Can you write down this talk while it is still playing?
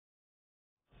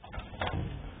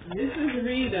This is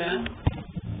Rita.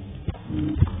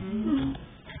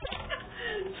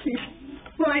 She's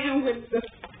playing with the...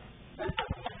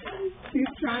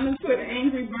 She's trying to put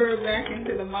Angry Bird back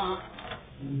into the box.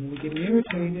 We get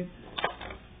irritated.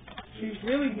 She's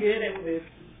really good at this.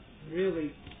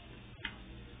 Really.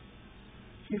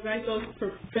 She's like those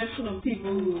professional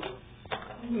people who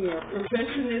are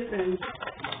perfectionists, and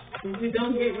if you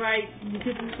don't get right, you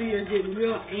get to see her get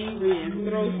real angry and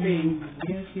throw things.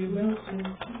 Yes, you will.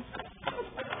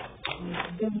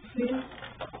 Don't sit,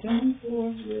 don't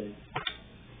force it.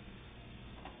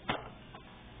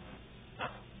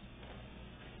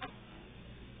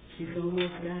 She's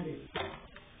almost got it.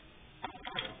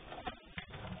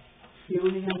 She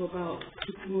only have about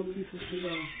 6 more pieces to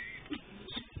go.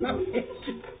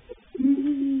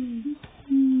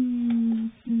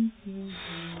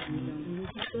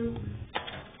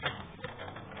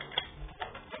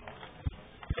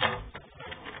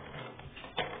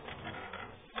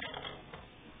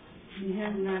 She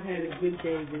has not had a good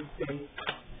day this day.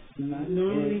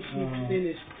 Normally she's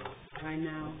finished by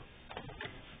now.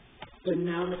 But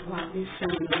now the clock is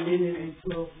showing a minute and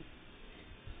 12.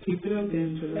 Keep it up,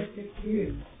 Angela. Let it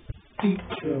hear. Keep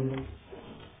trouble.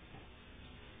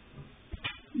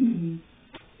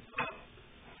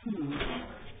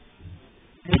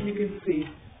 As you can see,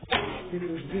 this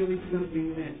is really something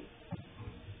that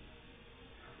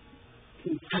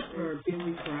can keep her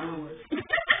busy for hours.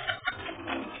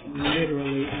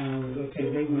 Literally hours. Okay,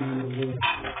 they went on the list.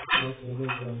 That's what they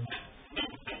go.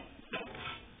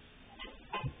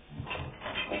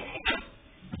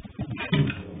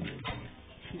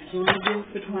 She's going against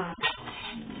the clock.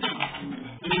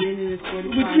 A minute and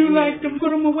 45 Would you like to put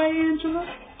them away, Angela?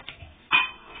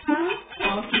 Huh?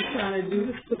 All she's trying to do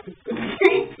is put the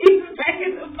things back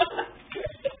in the box.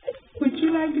 Would you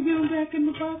like to get them back in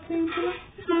the box, Angela?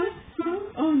 Huh?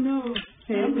 Oh no.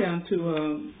 Hey, I'm down to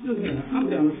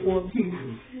 4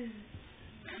 pieces.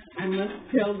 I must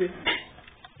tell this.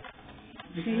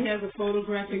 She has a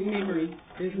photographic memory.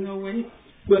 There's no way.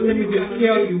 Well, let me just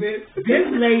tell you, this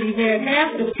lady had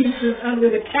half the pieces under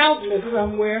the couch or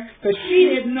somewhere because she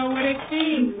didn't know where they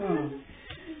came from.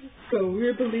 So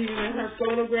we're believing that her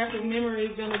photographic memory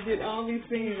is going to get all these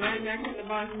things right back in the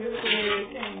box just the way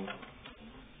they came.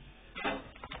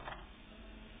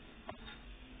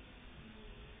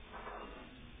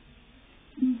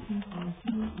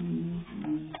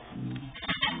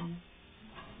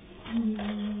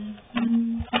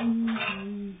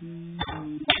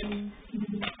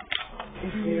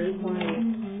 It's very quiet.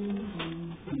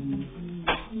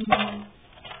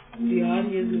 The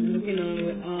audience is looking on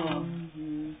with awe.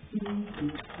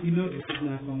 You know this is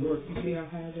not going to work. You see how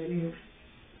high that is?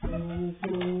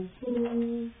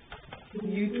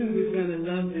 YouTube is going to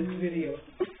love this video.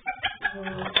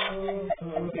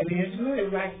 And Angela,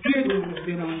 if I did would have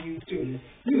been on YouTube,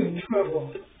 you're in trouble.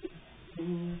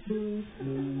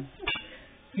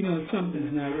 You know,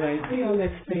 something's not right. See all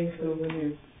that space over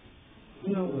there?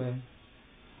 No way.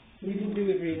 You can do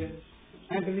it, Rita.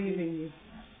 I believe in you.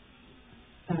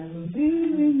 I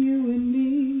believe in you and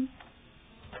me.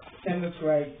 That looks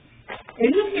right. Hey,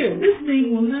 look here. This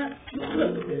thing will not...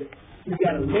 Look at this. We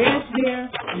got a wedge there,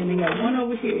 and we got one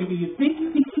over here. And do you think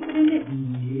you can keep it in it?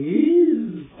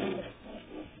 Yes.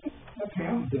 Okay,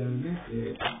 I'm done. That's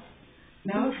it.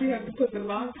 Now she has to put the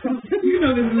box on. You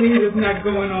know this lead is not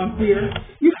going on here.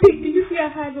 You see? Do you see how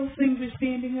high those things are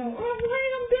standing up? Oh, lay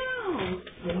them down.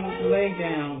 They won't lay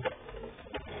down.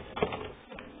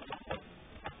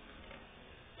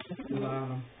 That's the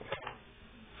bottom.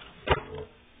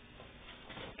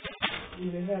 You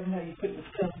have how you put the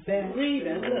stuff back.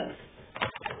 Rita, look.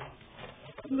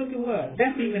 Look at what?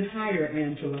 That's even higher,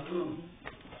 Angela.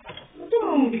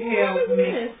 Don't help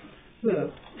me.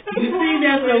 Look. You see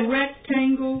that's a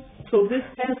rectangle? So this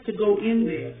has to go in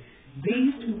there.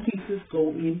 These 2 pieces go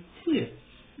in here.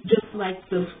 Just like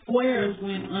the squares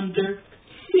went under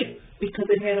here. Because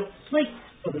it had a place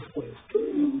for the squares.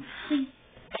 See?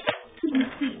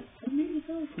 Maybe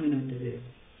those went under there.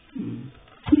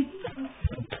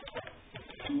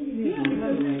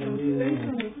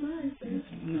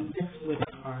 No, that's where the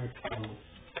cards go.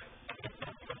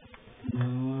 No,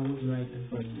 I was right the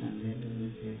first time.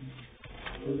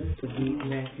 So let's put these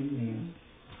back in there.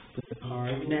 Put the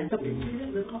cards back up in there.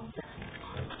 Look off that.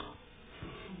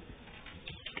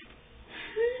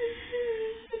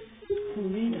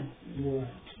 Rita, What?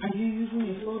 are you using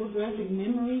your photographic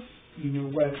memory? You know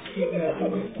what?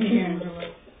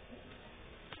 Angela.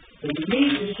 They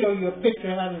need to show you a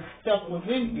picture of how the stuff was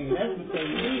in here. That's what they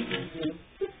need to do.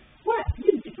 What?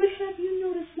 But have you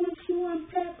noticed once you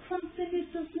unpack something,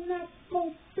 it does not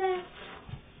go back?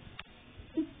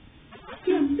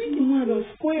 You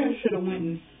square should have went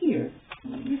in here.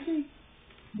 You see?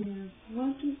 Yeah. Why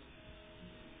don't you?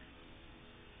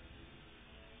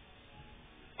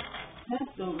 That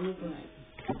don't look right.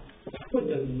 What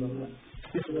doesn't look like?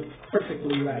 This looks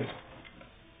perfectly right.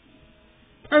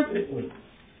 Perfectly.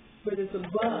 But it's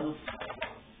above.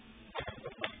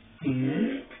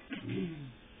 And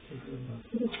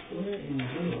put a square in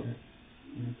there.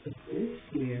 And put this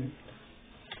here.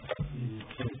 And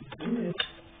put this.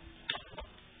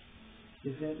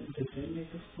 Does that make a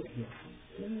square? Yes.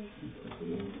 And put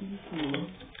this in here.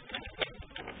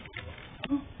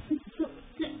 Oh,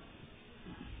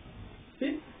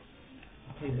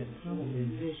 okay, that probably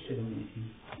this should have went in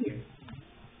here.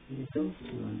 And those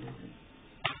two under it.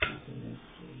 So let's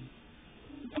see.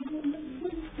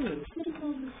 What is this? What is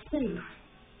all this space?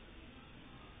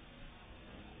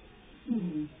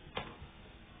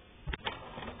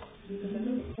 Because I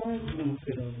know the cards don't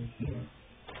fit over here.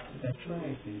 I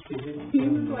tried this. You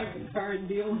look like a card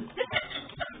dealer.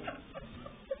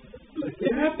 Keep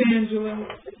it up, Angela.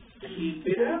 Keep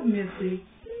it up, Missy.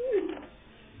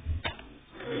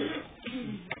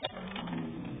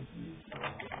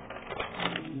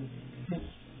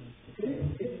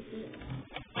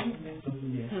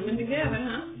 Coming together,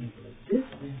 huh? This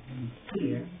one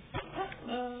here.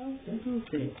 That's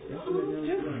what's it. That's what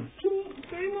it Just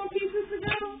 3 more pieces to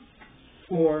go.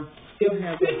 Or still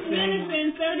have 6 minutes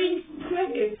and 30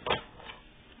 seconds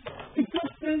to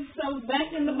put this stuff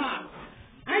back in the box.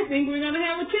 I think we're gonna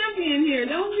have a champion here,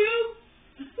 don't you?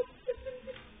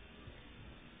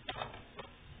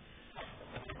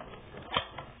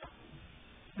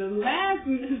 the last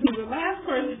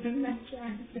person that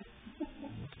tried.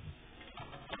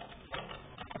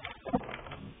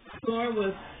 Score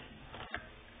was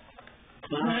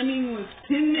running was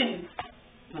 10 minutes.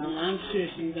 I'm sure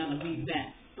she's gonna beat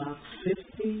that. About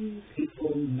 50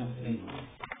 people, nothing.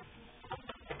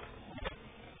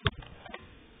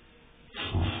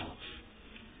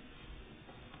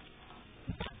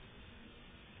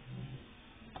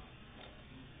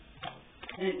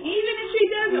 And even if she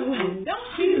doesn't win,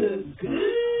 don't she look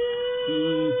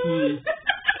good?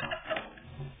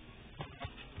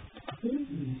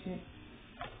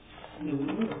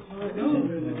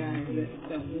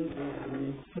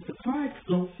 But the cards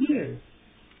go here.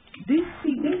 They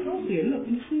go here. Look,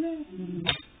 you see that? Mm-hmm.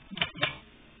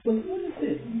 Well, what is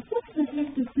this? What the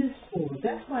heck is this for?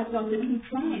 That's why I thought the 2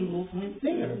 triangles went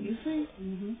there. You see?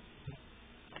 Mm-hmm.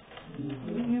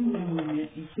 Put him down in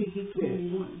it. You see, he's there.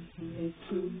 1,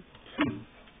 2, 3.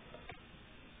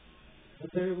 The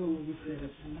third one will be set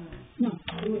up tonight. No,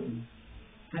 it wouldn't.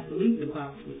 I believe the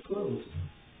box was closed.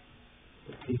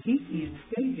 But he can't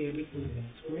stay there because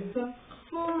that's where the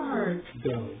cards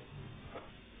go.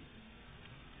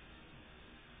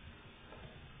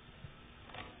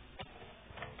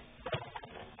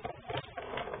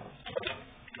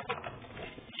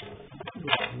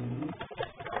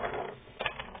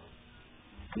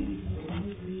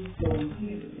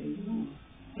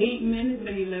 Eight minutes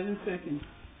and 11 seconds.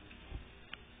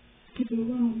 People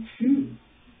wrong shoe.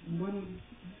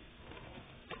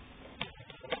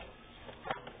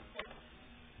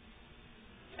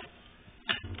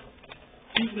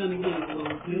 She's gonna get it,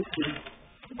 Lord. Listen.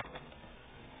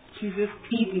 She's just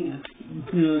teasing us.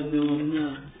 No, I'm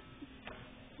not.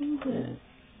 Who's that?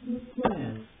 What's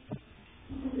glass?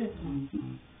 Where's that come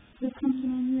from? Is that something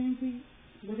on you, Angry?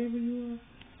 Whatever you are?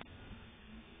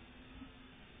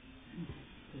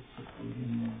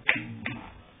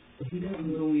 But he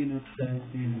doesn't go in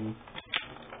upside down.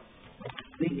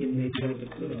 Thinking they try to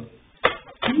put up.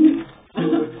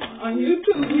 On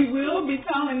YouTube, we will be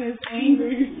calling this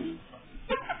Angry.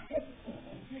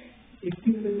 If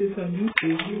you put this on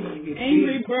YouTube, you're going to get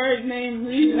Angry big. bird named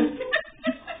Rita.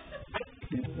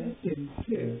 That didn't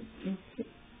care.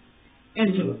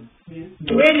 Angela, Yeah.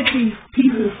 where did these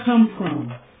pieces come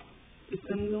from? It's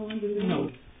gonna go under the No,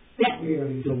 that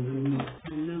really don't know.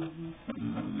 I know.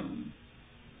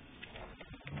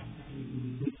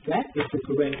 That is the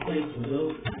correct place for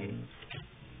those items.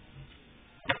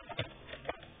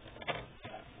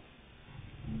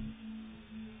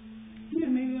 Yeah,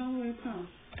 maybe all the way across.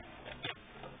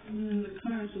 And then the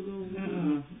cards will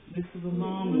go. This is a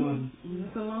long one.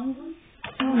 That's a long one?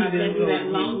 I bet you that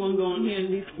long one going here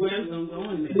and these squares gonna go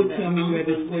in there. Well, tell me where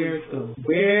the squares go.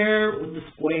 Where would the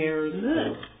squares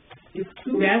go?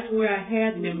 That's where I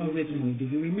had them originally. Do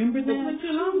you remember that? Well, put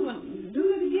your long one.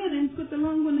 Do it again and put the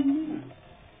long one in there.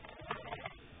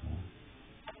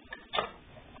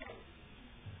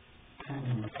 I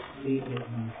don't see it.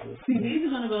 See, these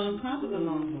are gonna go on top of the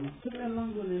long one. Put that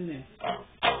long one in there.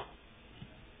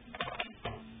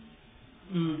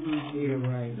 You're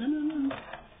right. No.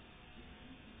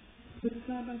 Put it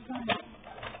side by side.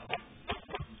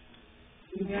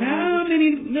 How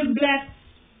many little black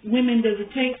women does it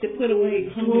take to put away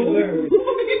hungry birds?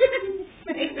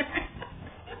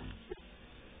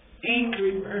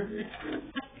 Angry birds.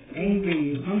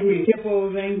 Angry, hungry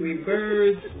hippos, angry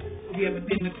birds. You ever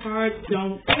been the cards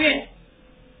don't fit?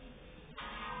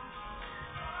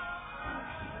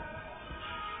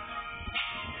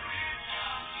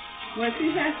 Well,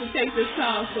 she has to take this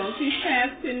call, so she's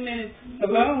past 10 minutes.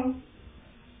 Hello?